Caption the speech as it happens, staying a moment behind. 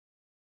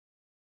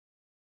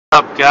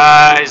What's up,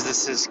 guys?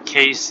 This is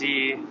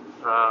Casey.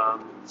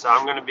 So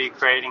I'm going to be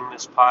creating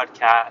this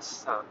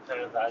podcast kind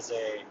of as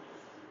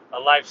a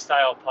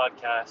lifestyle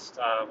podcast.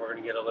 We're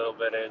going to get a little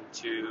bit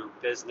into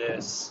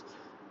business,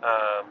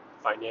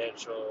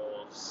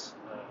 financials,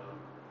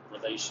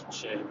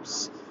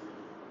 relationships,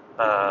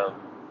 um,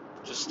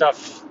 just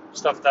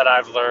stuff that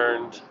I've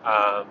learned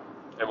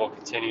and will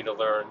continue to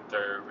learn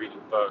through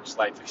reading books,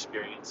 life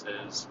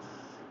experiences,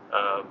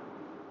 um,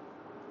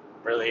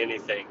 really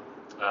anything.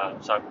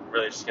 So I'm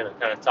really just going to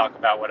kind of talk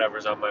about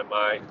whatever's on my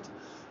mind.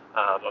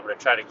 I'm going to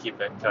try to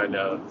keep it kind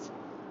of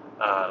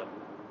um,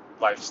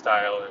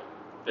 lifestyle and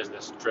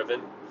business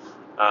driven.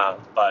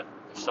 But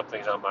if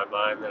something's on my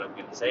mind, then I'm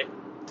going to say it.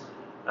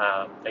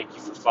 Thank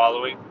you for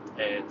following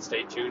and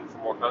stay tuned for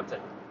more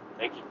content.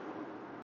 Thank you.